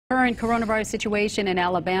Current coronavirus situation in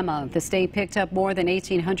Alabama. The state picked up more than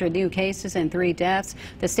 1,800 new cases and 3 deaths.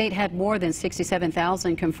 The state had more than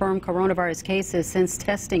 67,000 confirmed coronavirus cases since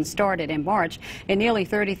testing started in March, and nearly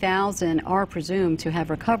 30,000 are presumed to have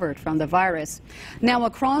recovered from the virus. Now,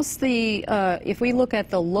 across the, if we look at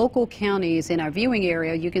the local counties in our viewing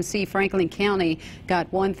area, you can see Franklin County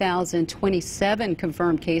got 1,027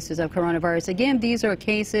 confirmed cases of coronavirus. Again, these are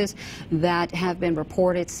cases that have been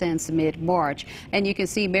reported since mid-March, and you can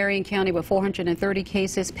see Marion County with 430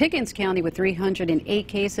 cases, Pickens County with 308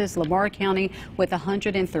 cases, Lamar County with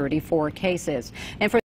 134 cases. And for